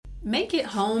Make It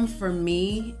Home for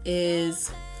me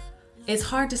is, it's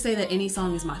hard to say that any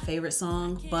song is my favorite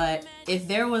song, but if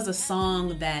there was a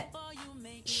song that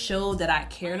showed that I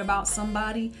cared about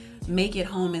somebody, Make It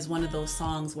Home is one of those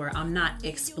songs where I'm not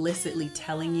explicitly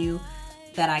telling you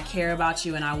that I care about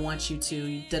you and I want you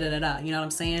to da da da da. You know what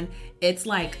I'm saying? It's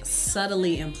like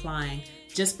subtly implying,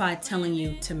 just by telling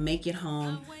you to make it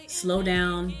home, slow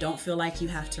down, don't feel like you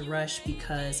have to rush,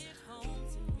 because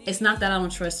it's not that I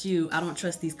don't trust you. I don't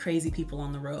trust these crazy people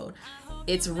on the road.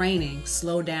 It's raining,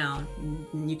 slow down.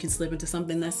 You can slip into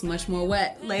something that's much more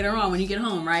wet later on when you get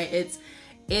home, right?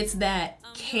 It's that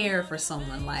care for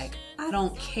someone. Like, I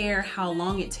don't care how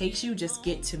long it takes you, just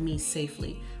get to me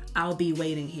safely. I'll be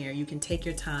waiting here. You can take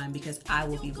your time because I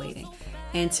will be waiting.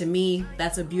 And to me,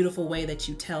 that's a beautiful way that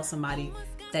you tell somebody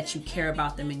that you care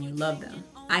about them and you love them.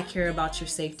 I care about your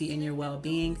safety and your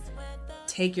well-being.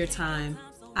 Take your time.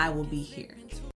 I will be here.